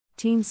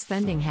Teen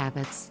spending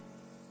habits.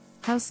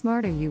 How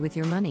smart are you with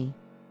your money?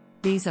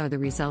 These are the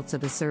results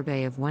of a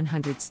survey of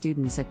 100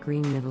 students at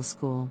Green Middle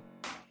School.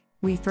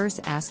 We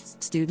first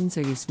asked students,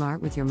 are you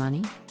smart with your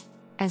money?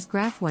 As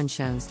graph 1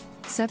 shows,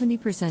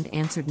 70%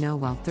 answered no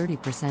while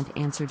 30%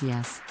 answered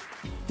yes.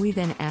 We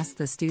then asked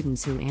the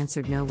students who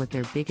answered no what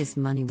their biggest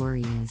money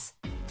worry is.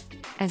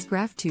 As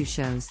graph 2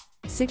 shows,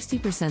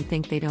 60%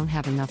 think they don't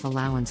have enough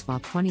allowance while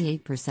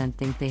 28%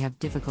 think they have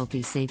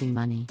difficulty saving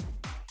money.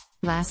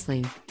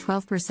 Lastly,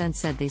 12%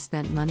 said they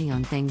spent money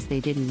on things they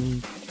didn't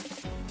need.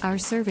 Our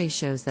survey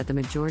shows that the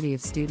majority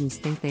of students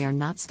think they are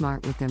not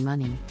smart with their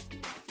money.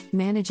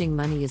 Managing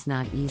money is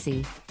not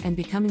easy, and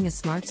becoming a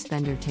smart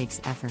spender takes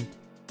effort.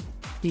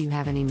 Do you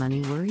have any money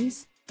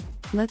worries?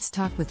 Let's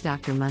talk with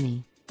Dr.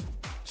 Money.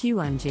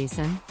 I'm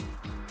Jason.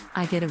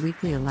 I get a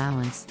weekly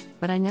allowance,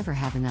 but I never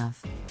have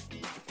enough.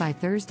 By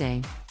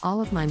Thursday,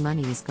 all of my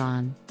money is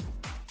gone.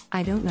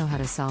 I don't know how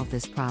to solve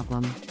this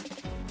problem.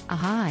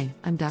 Hi,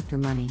 I'm Dr.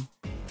 Money.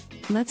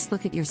 Let's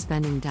look at your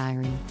spending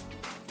diary.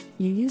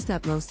 You used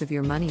up most of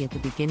your money at the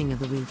beginning of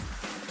the week.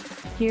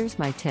 Here's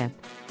my tip.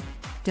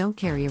 Don't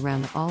carry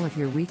around all of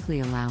your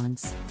weekly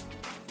allowance.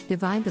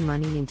 Divide the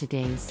money into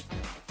days.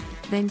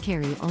 Then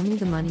carry only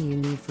the money you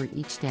need for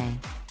each day.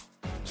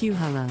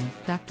 Hello,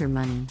 Dr.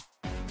 Money.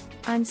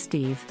 I'm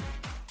Steve.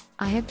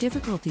 I have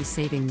difficulty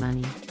saving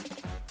money.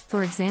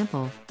 For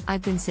example,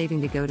 I've been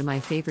saving to go to my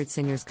favorite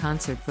singer's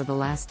concert for the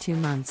last 2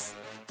 months.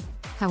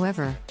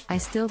 However, I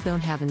still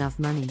don't have enough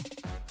money.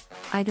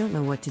 I don't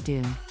know what to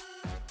do.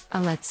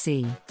 Let's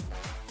see.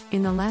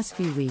 In the last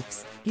few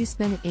weeks, you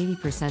spent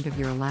 80% of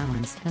your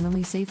allowance and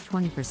only saved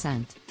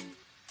 20%.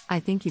 I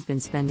think you've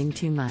been spending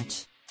too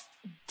much.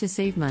 To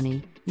save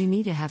money, you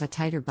need to have a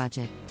tighter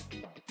budget.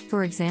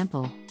 For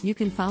example, you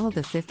can follow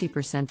the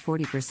 50%,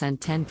 40%,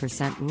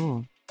 10%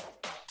 rule.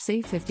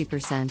 Save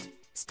 50%,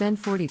 spend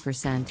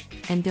 40%,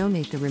 and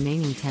donate the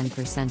remaining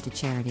 10% to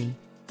charity.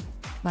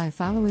 By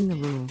following the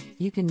rule,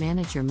 you can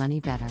manage your money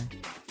better.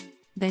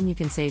 Then you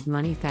can save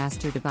money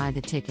faster to buy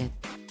the ticket.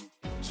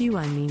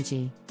 I'm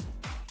Minji.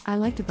 I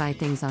like to buy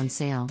things on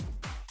sale.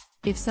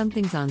 If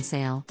something's on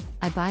sale,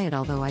 I buy it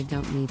although I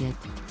don't need it.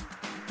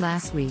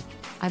 Last week,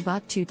 I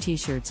bought 2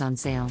 t-shirts on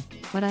sale,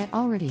 but I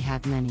already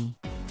have many.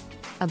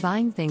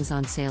 Buying things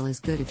on sale is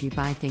good if you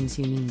buy things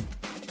you need.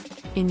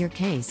 In your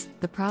case,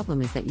 the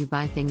problem is that you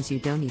buy things you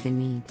don't even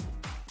need.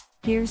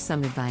 Here's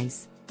some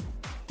advice.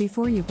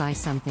 Before you buy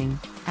something,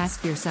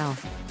 ask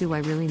yourself, do I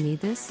really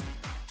need this?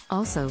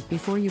 Also,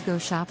 before you go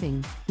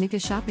shopping, make a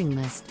shopping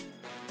list.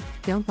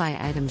 Don't buy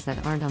items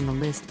that aren't on the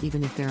list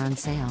even if they're on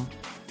sale.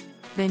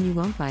 Then you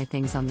won't buy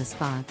things on the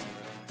spot.